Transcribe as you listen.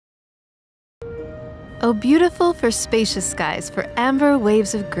Oh, beautiful for spacious skies, for amber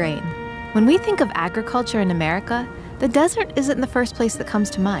waves of grain. When we think of agriculture in America, the desert isn't the first place that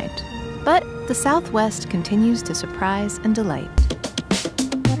comes to mind. But the Southwest continues to surprise and delight.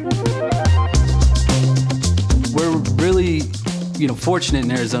 We're really, fortunate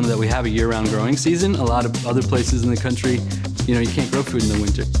in Arizona that we have a year-round growing season. A lot of other places in the country, you can't grow food in the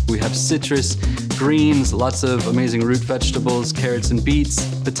winter. We have citrus, greens, lots of amazing root vegetables, carrots and beets,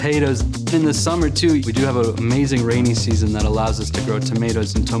 potatoes. In the summer too, we do have an amazing rainy season that allows us to grow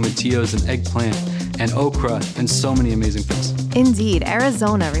tomatoes and tomatillos and eggplant and okra and so many amazing things. Indeed,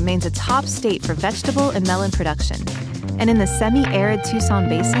 Arizona remains a top state for vegetable and melon production. And in the semi-arid Tucson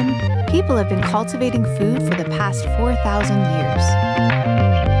Basin, people have been cultivating food for the past 4,000 years.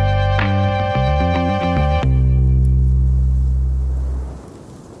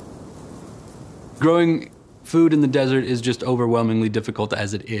 Growing food in the desert is just overwhelmingly difficult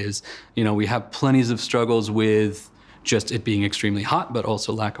as it is. We have plenty of struggles with just it being extremely hot, but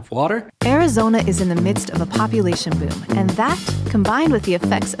also lack of water. Arizona is in the midst of a population boom, and that, combined with the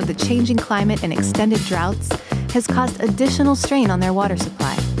effects of the changing climate and extended droughts, has caused additional strain on their water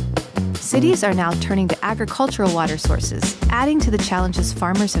supply. Cities are now turning to agricultural water sources, adding to the challenges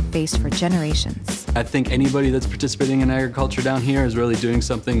farmers have faced for generations. I think anybody that's participating in agriculture down here is really doing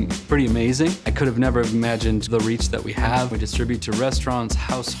something pretty amazing. I could have never imagined the reach that we have. We distribute to restaurants,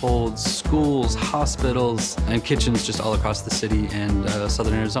 households, schools, hospitals, and kitchens just all across the city and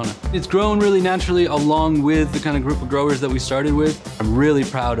southern Arizona. It's grown really naturally along with the kind of group of growers that we started with. I'm really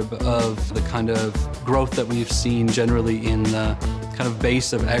proud of the kind of growth that we've seen generally in the kind of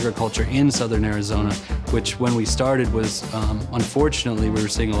base of agriculture in southern Arizona, which when we started was, unfortunately, we were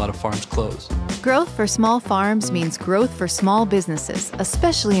seeing a lot of farms close. Growth for small farms means growth for small businesses,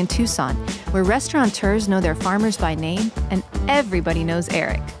 especially in Tucson, where restaurateurs know their farmers by name and everybody knows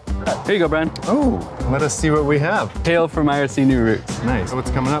Eric. Here you go, Brian. Oh, let us see what we have. Kale from IRC New Roots. Nice. What's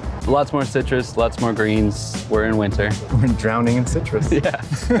coming up? Lots more citrus, lots more greens. We're in winter. We're drowning in citrus. Yeah.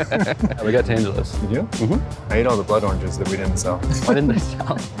 We got tangelos. Did you? Mm-hmm. I ate all the blood oranges that we didn't sell. Why didn't they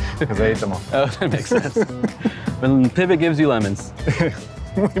sell? Because I ate them all. Oh, that makes sense. When Pivot gives you lemons.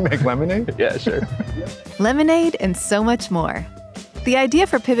 We make lemonade? Yeah, sure. Lemonade and so much more. The idea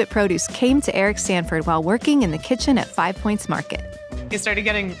for Pivot Produce came to Eric Sanford while working in the kitchen at 5 Points Market. You started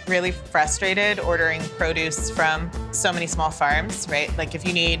getting really frustrated ordering produce from so many small farms, right? Like if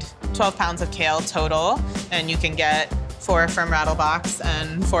you need 12 pounds of kale total and you can get 4 from Rattlebox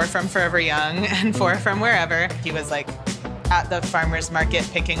and 4 from Forever Young and 4 from wherever, he was like at the farmer's market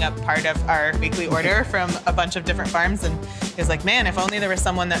picking up part of our weekly order from a bunch of different farms, and he was like, man, if only there was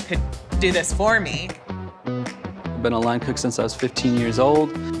someone that could do this for me. I've been a line cook since I was 15 years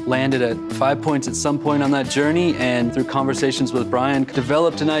old. Landed at 5 Points at some point on that journey, and through conversations with Brian,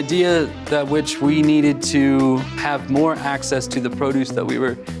 developed an idea that which we needed to have more access to the produce that we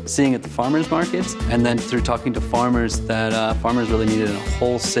were seeing at the farmers markets, and then through talking to farmers that farmers really needed a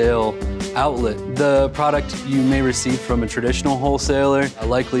wholesale outlet. The product you may receive from a traditional wholesaler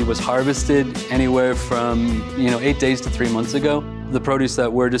likely was harvested anywhere from 8 days to 3 months ago. The produce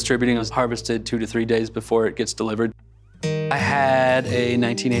that we're distributing is harvested 2 to 3 days before it gets delivered. I had a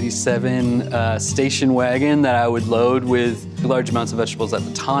 1987 station wagon that I would load with large amounts of vegetables at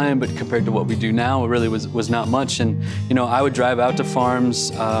the time, but compared to what we do now, it really was not much. And I would drive out to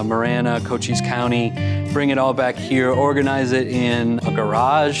farms, Marana, Cochise County, bring it all back here, organize it in a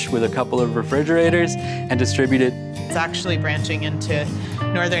garage with a couple of refrigerators, and distribute it. It's actually branching into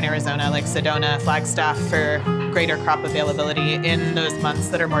northern Arizona, like Sedona, Flagstaff, for greater crop availability in those months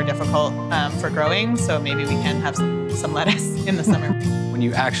that are more difficult for growing. So maybe we can have some lettuce in the summer. When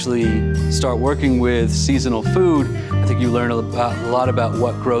you actually start working with seasonal food, I think you learn a lot about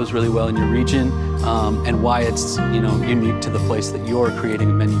what grows really well in your region and why it's unique to the place that you're creating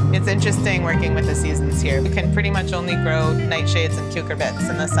a menu. It's interesting working with the seasons here. We can pretty much only grow nightshades and cucurbits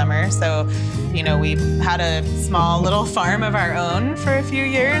in the summer. So, we had a small little farm of our own for a few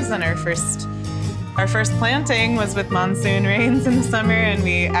years, and our first planting was with monsoon rains in the summer, and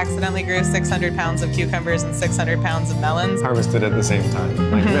we accidentally grew 600 pounds of cucumbers and 600 pounds of melons. Harvested at the same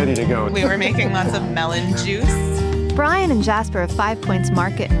time, like ready to go. We were making lots of melon juice. Brian and Jasper of 5 Points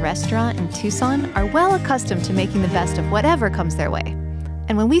Market and Restaurant in Tucson are well accustomed to making the best of whatever comes their way.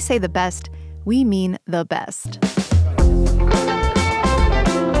 And when we say the best, we mean the best.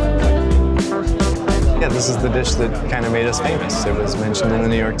 Yeah, this is the dish that kind of made us famous. It was mentioned in the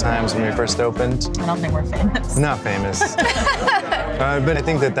New York Times when we first opened. I don't think we're famous. Not famous. But I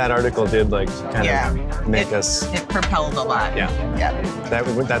think that article did kind of make us... It propelled a lot. Yeah.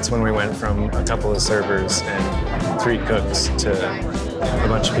 That's when we went from a couple of servers and 3 cooks to a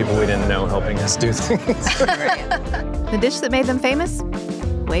bunch of people we didn't know helping us do things. The dish that made them famous?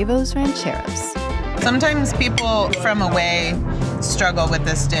 Huevos rancheros. Sometimes people from away struggle with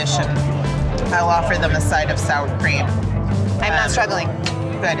this dish, and I'll offer them a side of sour cream. I'm not struggling.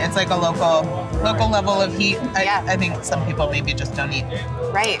 Good. It's like a local level of heat. I think some people maybe just don't eat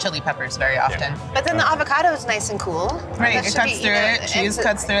chili peppers very often. But then the avocado is nice and cool. Right, it cuts through it. Cheese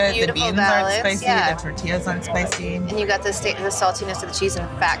cuts through it. The beans aren't spicy. The tortillas aren't spicy. And you got the saltiness of the cheese and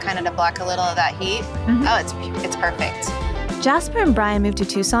fat kind of to block a little of that heat. Oh, it's perfect. Jasper and Brian moved to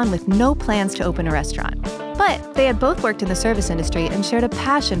Tucson with no plans to open a restaurant. But they had both worked in the service industry and shared a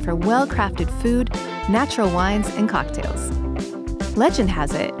passion for well-crafted food, natural wines, and cocktails. Legend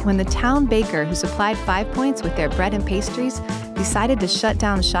has it, when the town baker who supplied 5 Points with their bread and pastries decided to shut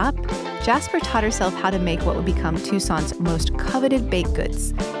down shop, Jasper taught herself how to make what would become Tucson's most coveted baked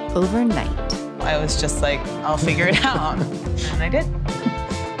goods overnight. I was just like, I'll figure it out. And I did.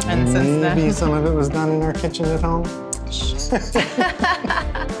 And since then, maybe some of it was done in our kitchen at home.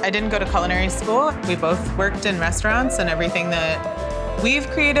 I didn't go to culinary school. We both worked in restaurants, and everything that we've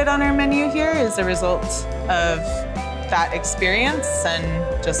created on our menu here is a result of that experience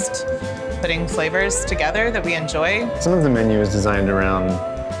and just putting flavors together that we enjoy. Some of the menu is designed around,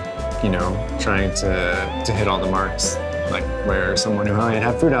 trying to hit all the marks, like where someone who might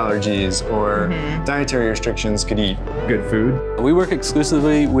have food allergies or dietary restrictions could eat good food. We work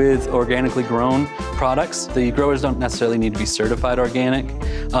exclusively with organically grown products. The growers don't necessarily need to be certified organic,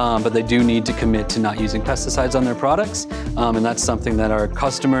 but they do need to commit to not using pesticides on their products, and that's something that our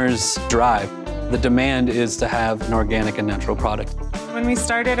customers drive. The demand is to have an organic and natural product. When we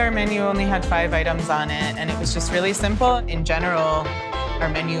started, our menu only had 5 items on it, and it was just really simple. In general, our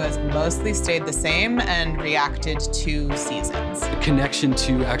menu has mostly stayed the same and reacted to seasons. The connection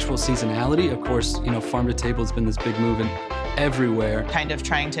to actual seasonality, of course, farm to table has been this big movement everywhere. Kind of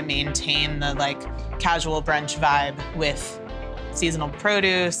trying to maintain the casual brunch vibe with seasonal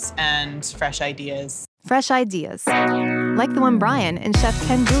produce and fresh ideas. Fresh ideas, like the one Brian and Chef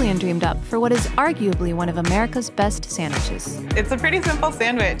Ken Julian dreamed up for what is arguably one of America's best sandwiches. It's a pretty simple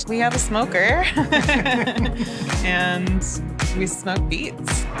sandwich. We have a smoker, and we smoke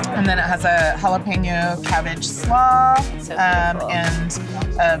beets. And then it has a jalapeno cabbage slaw, and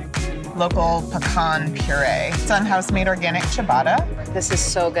a local pecan puree. It's on house-made organic ciabatta. This is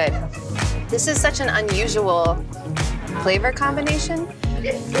so good. This is such an unusual flavor combination,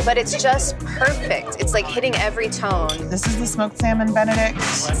 but it's just perfect. It's like hitting every tone. This is the smoked salmon Benedict.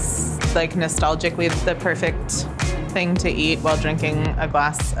 It's nostalgically the perfect thing to eat while drinking a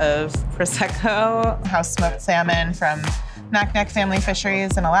glass of Prosecco. House smoked salmon from Naknek Family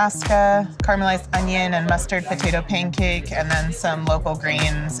Fisheries in Alaska, caramelized onion and mustard potato pancake, and then some local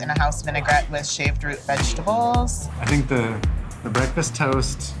greens in a house vinaigrette with shaved root vegetables. I think the breakfast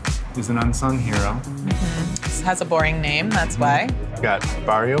toast is an unsung hero. This has a boring name, that's why. We've got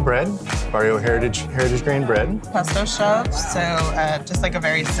barrio bread, barrio heritage grain bread. Pesto shells, so just like a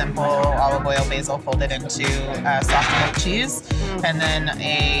very simple olive oil basil folded into soft milk cheese. And then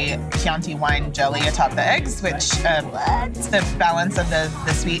a Chianti wine jelly atop the eggs, which the balance of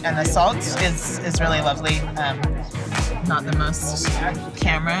the sweet and the salt is really lovely. Not the most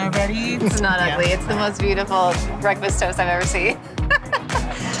camera ready. It's not ugly. It's the most beautiful breakfast toast I've ever seen.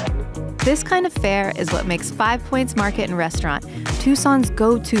 This kind of fare is what makes 5 Points Market and Restaurant Tucson's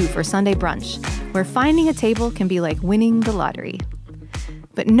go-to for Sunday brunch, where finding a table can be like winning the lottery.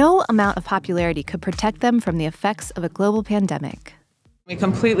 But no amount of popularity could protect them from the effects of a global pandemic. We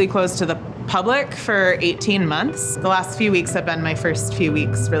completely closed to the public for 18 months. The last few weeks have been my first few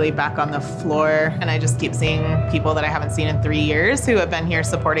weeks really back on the floor, and I just keep seeing people that I haven't seen in 3 years who have been here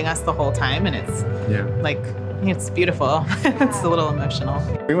supporting us the whole time, and it's it's beautiful. It's a little emotional.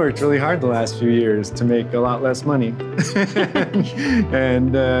 We worked really hard the last few years to make a lot less money.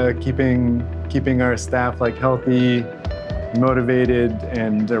 And keeping our staff healthy, motivated,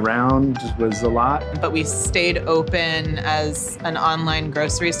 and around was a lot. But we stayed open as an online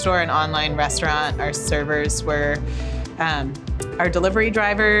grocery store, an online restaurant. Our servers were our delivery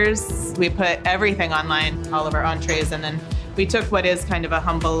drivers. We put everything online, all of our entrees, and then we took what is kind of a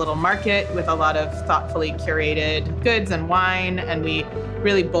humble little market with a lot of thoughtfully curated goods and wine, and we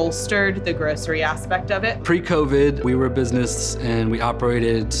really bolstered the grocery aspect of it. Pre-COVID, we were a business and we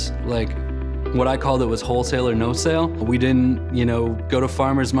operated what I called it was wholesale or no sale. We didn't, go to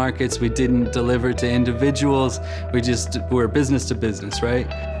farmers markets. We didn't deliver to individuals. We were business to business, right?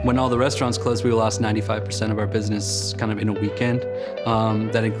 When all the restaurants closed, we lost 95% of our business kind of in a weekend.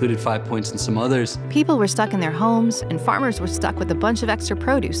 That included 5 Points and some others. People were stuck in their homes, and farmers were stuck with a bunch of extra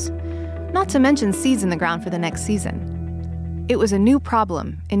produce, not to mention seeds in the ground for the next season. It was a new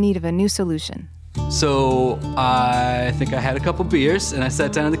problem in need of a new solution. So I think I had a couple beers and I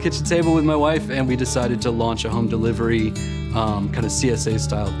sat down at the kitchen table with my wife and we decided to launch a home delivery kind of CSA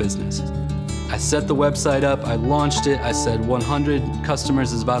style business. I set the website up, I launched it, I said 100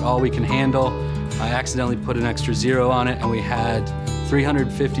 customers is about all we can handle. I accidentally put an extra 0 on it and we had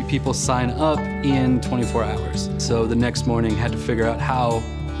 350 people sign up in 24 hours. So the next morning had to figure out how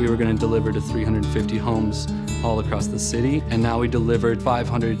we were going to deliver to 350 homes all across the city, and now we delivered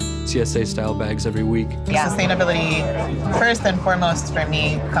 500 CSA style bags every week. Yeah. Sustainability, first and foremost for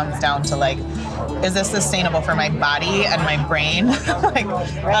me, comes down to like, is this sustainable for my body and my brain?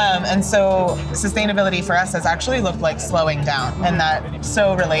 And so sustainability for us has actually looked like slowing down, and that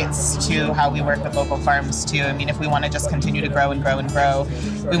so relates to how we work with local farms too. I mean, if we want to just continue to grow and grow and grow,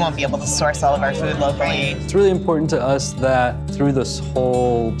 we won't be able to source all of our food locally. It's really important to us that through this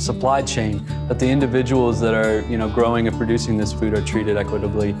whole supply chain, that the individuals that are growing and producing this food are treated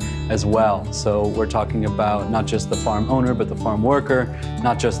equitably as well. So we're talking about not just the farm owner, but the farm worker,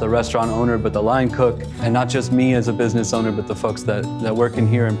 not just the restaurant owner, but the line cook, and not just me as a business owner, but the folks that work in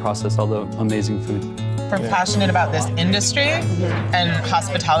here and process all the amazing food. We're passionate about this industry, and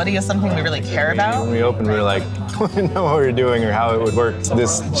hospitality is something we really care about. When we opened, we were like, we didn't know what we were doing or how it would work.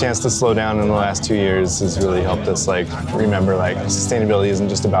 This chance to slow down in the last 2 years has really helped us remember sustainability isn't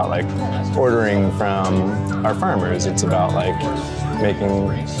just about ordering from our farmers. It's about making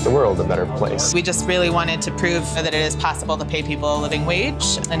the world a better place. We just really wanted to prove that it is possible to pay people a living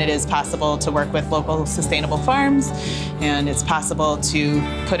wage, and it is possible to work with local sustainable farms, and it's possible to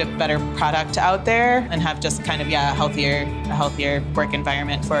put a better product out there and have just kind of, a healthier work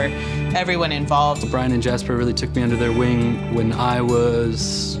environment for everyone involved. Brian and Jasper really took me under their wing when I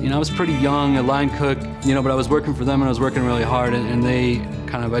was, I was pretty young, a line cook, but I was working for them and I was working really hard, and they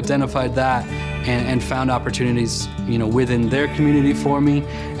kind of identified that and found opportunities, within their community for me,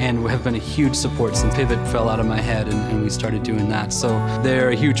 and have been a huge support since Pivot fell out of my head and we started doing that. So they're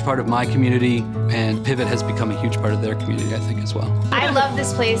a huge part of my community, and Pivot has become a huge part of their community, I think, as well. I love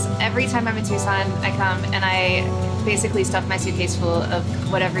this place. Every time I'm in Tucson, I come and I basically stuff my suitcase full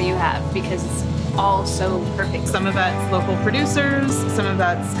of whatever you have because it's all so perfect. Some of that's local producers, some of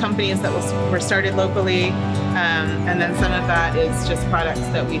that's companies that were started locally, and then some of that is just products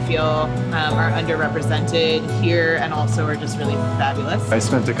that we feel are underrepresented here and also are just really fabulous. I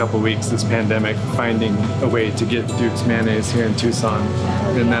spent a couple weeks this pandemic finding a way to get Duke's mayonnaise here in Tucson,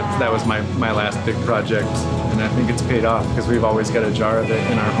 and that was my last big project, and I think it's paid off because we've always got a jar of it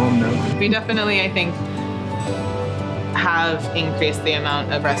in our home now. We definitely, I think, have increased the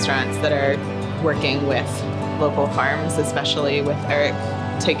amount of restaurants that are working with local farms, especially with Eric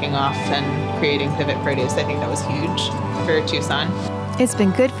taking off and creating Pivot Produce. I think that was huge for Tucson. It's been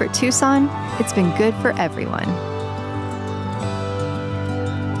good for Tucson. It's been good for everyone.